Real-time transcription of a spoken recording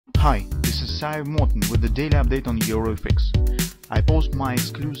Hi, this is Sive Morten with the daily update on EuroFX. I post my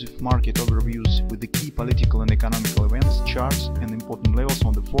exclusive market overviews with the key political and economical events, charts and important levels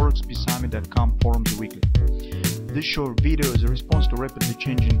on the ForexPeaceArmy.com forums weekly. This short video is a response to rapidly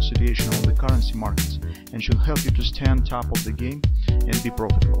changing situation on the currency markets and should help you to stay on top of the game and be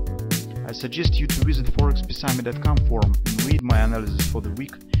profitable. I suggest you to visit ForexPeaceArmy.com forum and read my analysis for the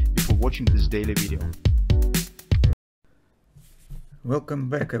week before watching this daily video. Welcome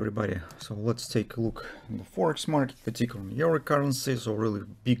back, everybody. So let's take a look at the forex market, particularly euro currency. So really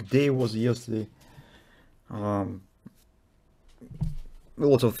big day was yesterday. A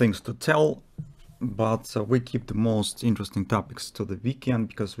lot of things to tell, but we keep the most interesting topics to the weekend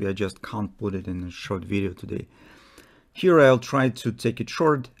because we just can't put it in a short video today. Here I'll try to take it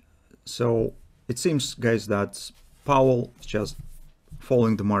short. So it seems, guys, that Powell is just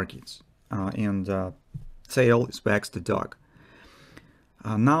following the markets and tail is backs the dog.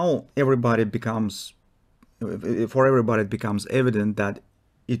 Now everybody becomes, for everybody it becomes evident that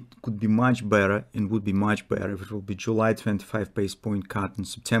it could be much better and would be much better if it will be July 25 base point cut and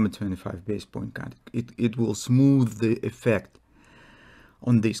September 25 base point cut. It will smooth the effect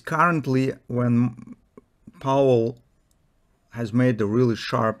on this. Currently, when Powell has made a really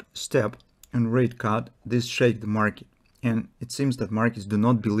sharp step and rate cut, this shake the market, and it seems that markets do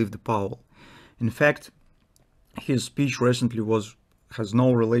not believe the Powell. In fact, his speech recently has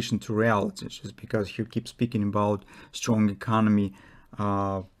no relation to reality, just because he keeps speaking about strong economy,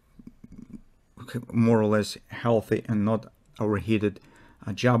 more or less healthy and not overheated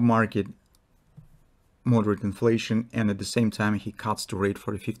job market, moderate inflation, and at the same time he cuts the rate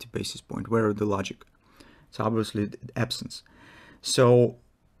for a 50 basis point. Where are the logic? It's obviously absence. So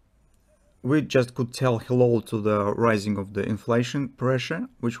we just could tell hello to the rising of the inflation pressure,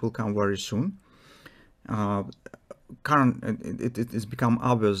 which will come very soon. It has become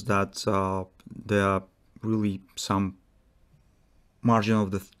obvious that there are really some margin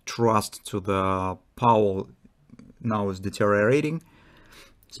of the trust to the Powell now is deteriorating.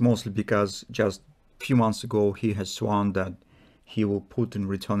 It's mostly because just a few months ago he has sworn that he will put in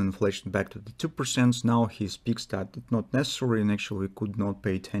return inflation back to the 2%. Now he speaks that it's not necessary, and actually we could not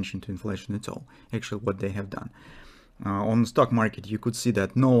pay attention to inflation at all, actually what they have done. On the stock market you could see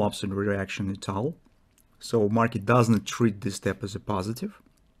that no upside reaction at all. So market does not treat this step as a positive.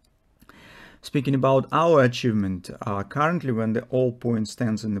 Speaking about our achievement, currently when the all point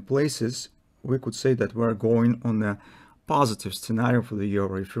stands in the places, we could say that we're going on a positive scenario for the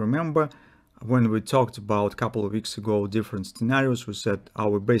euro. If you remember, when we talked about a couple of weeks ago different scenarios, we said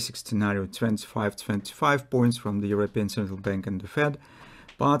our basic scenario 25 points from the European Central Bank and the Fed,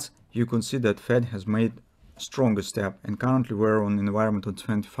 but you can see that Fed has made stronger step, and currently we're on an environment of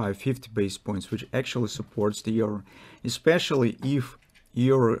 25-50 base points, which actually supports the euro, especially if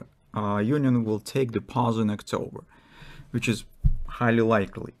Euro Union will take the pause in October, which is highly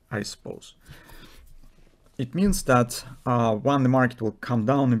likely, I suppose. It means that when the market will come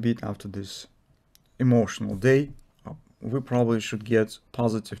down a bit after this emotional day, we probably should get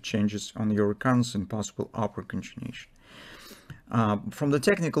positive changes on the euro currency and possible upward continuation. From the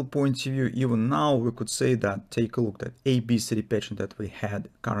technical point of view, even now we could say that, take a look at ABCD pattern that we had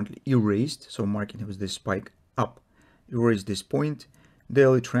currently erased. So market has this spike up, erased this point,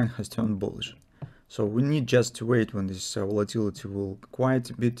 daily trend has turned bullish. So we need just to wait when this volatility will quiet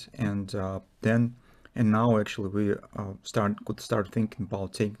a bit, and now actually we could start thinking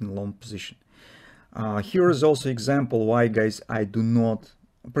about taking a long position. Here is also example why, guys, I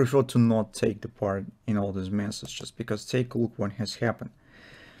prefer to not take the part in all this message, just because take a look what has happened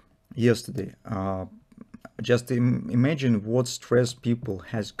yesterday. Just imagine what stress people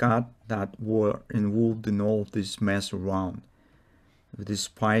has got that were involved in all this mess around with these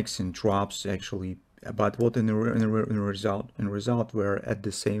spikes and drops actually. But what in the result we're at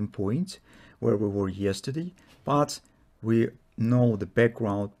the same point where we were yesterday, but we know the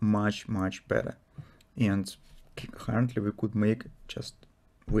background much better, and currently we could make just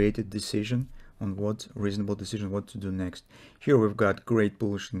weighted decision on reasonable decision what to do next. Here we've got great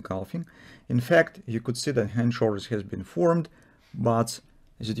bullish engulfing. In fact, you could see that hand shoulders has been formed, but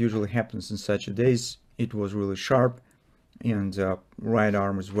as it usually happens in such days, it was really sharp, and right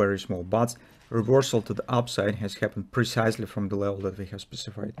arm is very small, but reversal to the upside has happened precisely from the level that we have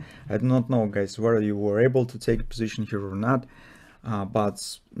specified. I do not know, guys, whether you were able to take a position here or not.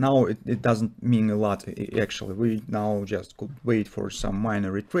 But now it doesn't mean a lot. Actually, we now just could wait for some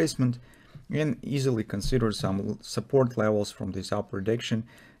minor retracement and easily consider some support levels from this upward action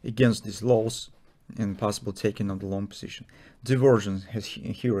against these lows and possible taking of the long position. Diversion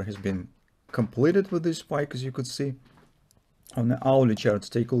here has been completed with this spike, as you could see, On the hourly charts,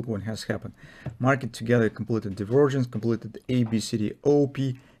 take a look what has happened. Market together completed divergence, completed A, B, C, D, O,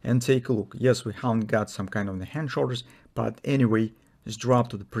 P, and take a look. Yes, we haven't got some kind of the hand shoulders, but anyway, it's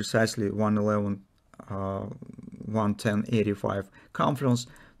dropped to the precisely 111, 110.85 confluence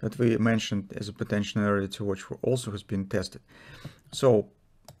that we mentioned as a potential area to watch for, also has been tested. So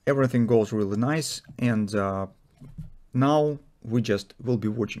everything goes really nice, and now we just will be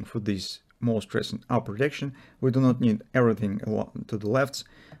watching for this most recent upper direction. We do not need everything to the left.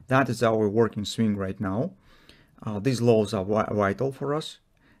 That is our working swing right now. These lows are vital for us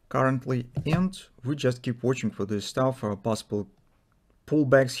currently, and we just keep watching for this stuff, possible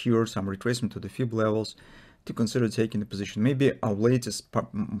pullbacks here, some retracement to the fib levels to consider taking the position. Maybe our latest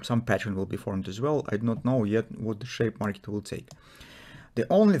some pattern will be formed as well. I do not know yet what the shape market will take. The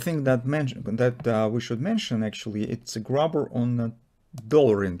only thing that we should mention, actually, it's a grabber on the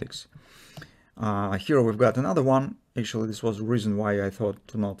dollar index. Here we've got another one. Actually, this was the reason why I thought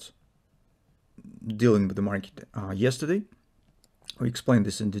to not dealing with the market yesterday. We explained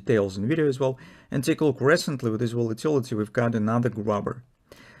this in details in the video as well. And take a look, recently with this volatility, we've got another grabber.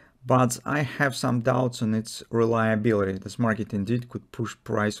 But I have some doubts on its reliability. This market indeed could push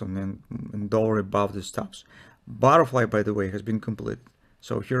price on in dollar above the stops. Butterfly, by the way, has been completed.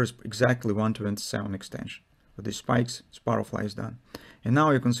 So here is exactly 127 extension. With these spikes, this butterfly is done. And now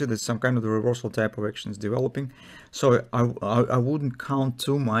you can see that some kind of the reversal type of action is developing. So I wouldn't count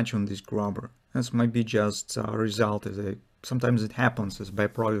too much on this grabber. This might be just a result. Sometimes it happens as a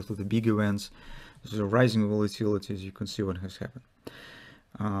byproduct of the big events. There's a rising volatility, as you can see what has happened.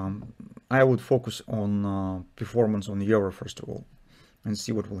 I would focus on performance on the euro first of all, and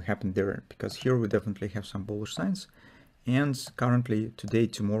see what will happen there, because here we definitely have some bullish signs. And currently, today,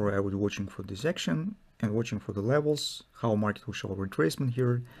 tomorrow, I would be watching for this action and watching for the levels, how market will show retracement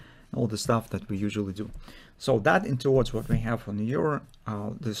here, all the stuff that we usually do. So that in towards what we have on the euro.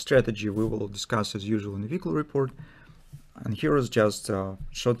 The strategy we will discuss as usual in the weekly report. And here is just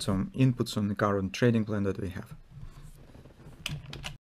short-term inputs on the current trading plan that we have.